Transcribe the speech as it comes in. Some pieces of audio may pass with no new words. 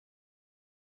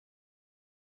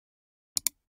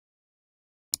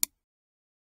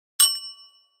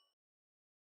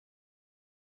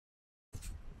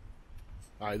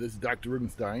Hi, this is Dr.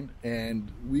 Rubenstein,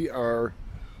 and we are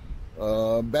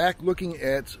back looking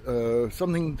at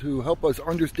something to help us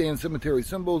understand cemetery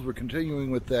symbols. We're continuing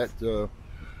with that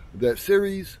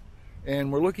series,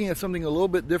 and we're looking at something a little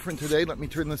bit different today. Let me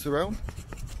turn this around.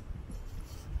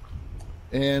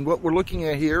 And what we're looking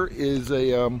at here is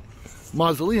a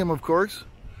mausoleum, of course.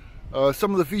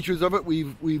 Some of the features of it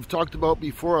we've talked about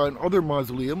before on other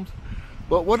mausoleums,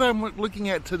 but what I'm looking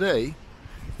at today,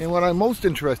 and what I'm most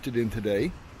interested in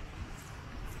today,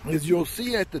 is you'll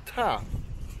see at the top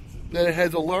that it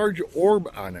has a large orb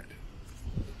on it.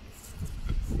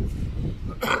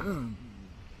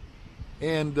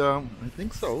 And I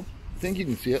think so. I think you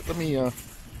can see it. Let me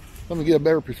get a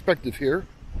better perspective here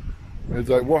as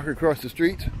I walk across the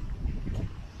street.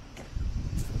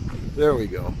 There we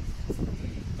go.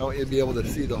 I want you to be able to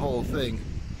see the whole thing.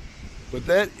 But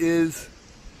that is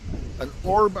an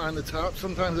orb on the top.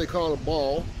 Sometimes they call it a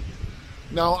ball.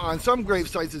 Now, on some grave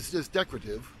sites, it's just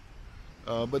decorative.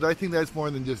 But I think that's more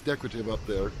than just decorative up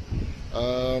there.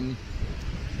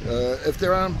 If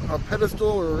they're on a pedestal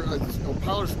or a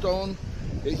polished stone,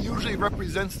 it usually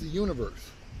represents the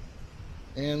universe.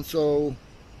 And so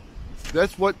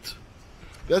that's what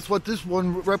this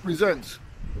one represents.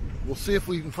 We'll see if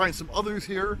we can find some others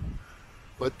here.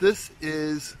 But this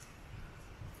is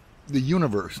the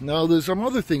universe. Now, there's some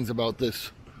other things about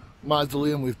this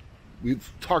mausoleum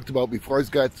we've talked about before. It's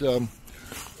got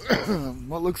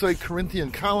what looks like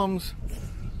Corinthian columns.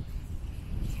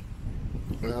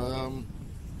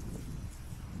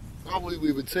 Probably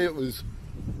we would say it was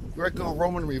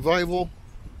Greco-Roman revival.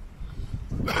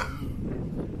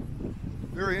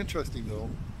 Very interesting, though.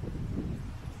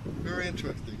 Very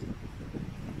interesting.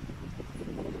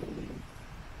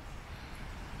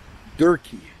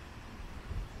 Durkee.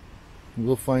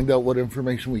 We'll find out what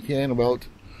information we can about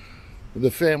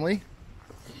the family.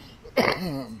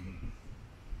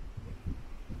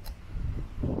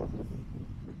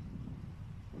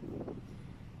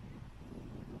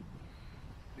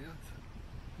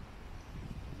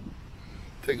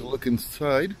 Take a look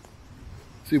inside,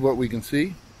 see what we can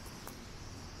see.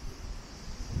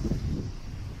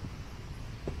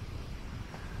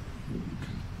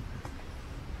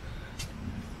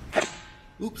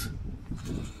 Oops.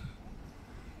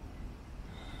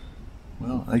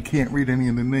 Well, I can't read any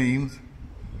of the names.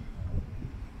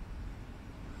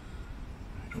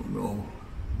 I don't know.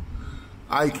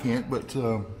 I can't, but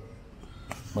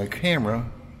my camera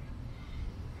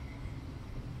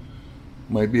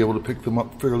might be able to pick them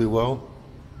up fairly well.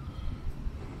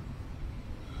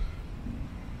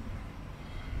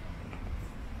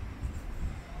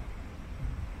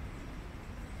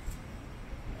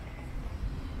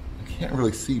 I can't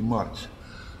really see much.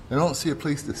 I don't see a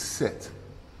place to sit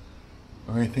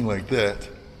or anything like that.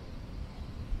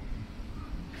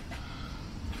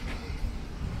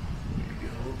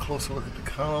 Get a little closer look at the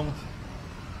columns.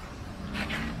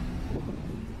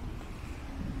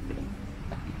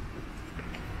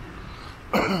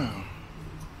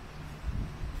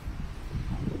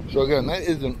 So again, that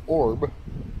is an orb,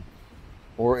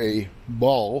 or a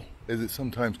ball, as it's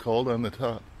sometimes called, on the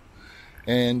top.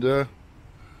 And we'll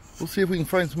see if we can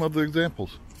find some other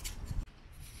examples.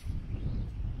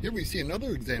 Here we see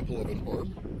another example of an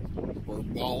orb, or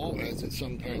ball, as it's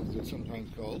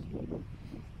sometimes called.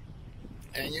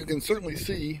 And you can certainly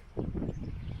see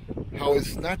how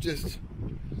it's not just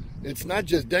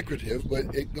decorative,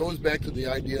 but it goes back to the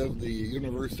idea of the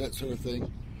universe, that sort of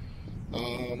thing.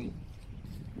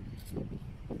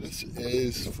 This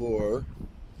is for,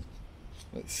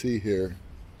 let's see here.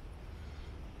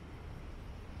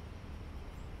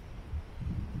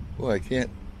 Well, I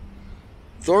can't.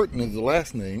 Thornton is the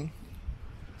last name.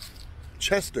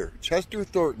 Chester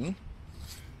Thornton,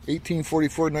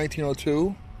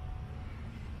 1844-1902.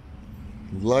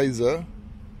 Liza,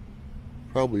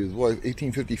 probably his wife,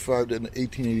 1855 to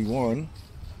 1881.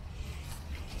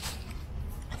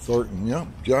 Thornton, yeah.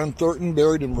 John Thornton,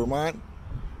 buried in Vermont.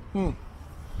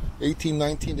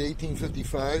 1819 to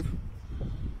 1855.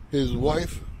 His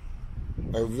wife,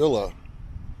 Arvilla,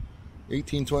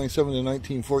 1827 to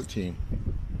 1914.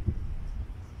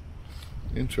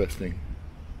 Interesting.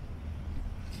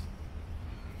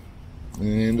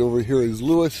 And over here is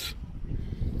Lewis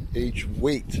H.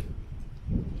 Waite,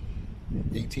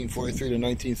 1843 to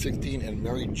 1916, and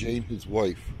Mary Jane, his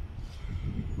wife,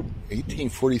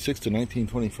 1846 to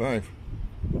 1925.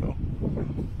 Well,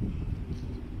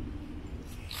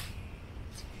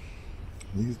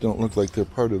 these don't look like they're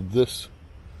part of this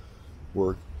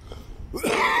work.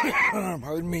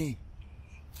 Pardon me.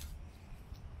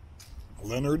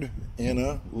 Leonard,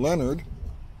 Anna Leonard.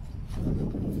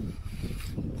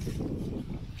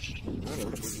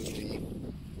 was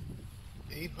in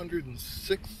the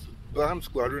 806th Bomb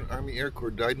Squadron, Army Air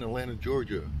Corps, died in Atlanta,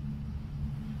 Georgia.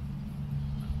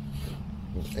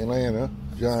 Atlanta,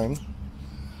 John,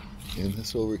 and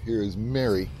this over here is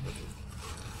Mary.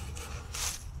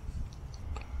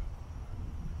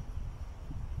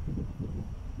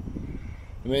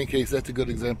 In any case, that's a good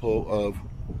example of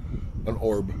an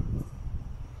orb.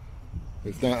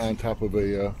 It's not on top of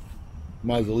a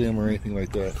mausoleum or anything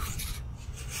like that.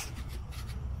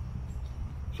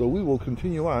 So we will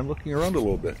continue on looking around a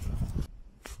little bit.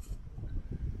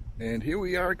 And here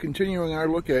we are continuing our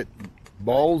look at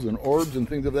balls and orbs and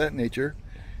things of that nature.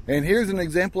 And here's an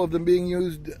example of them being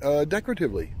used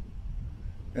decoratively.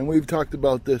 And we've talked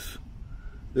about this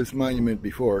monument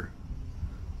before.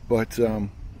 But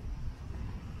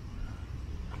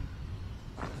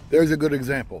there's a good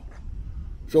example.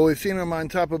 So we've seen them on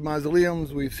top of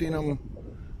mausoleums, we've seen them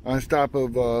on top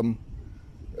of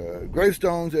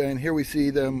gravestones, and here we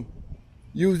see them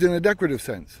used in a decorative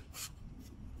sense.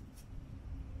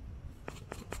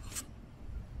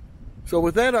 So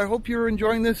with that, I hope you're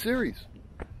enjoying this series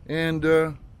and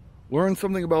learn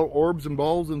something about orbs and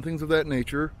balls and things of that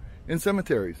nature in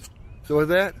cemeteries. So with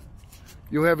that,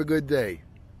 you have a good day.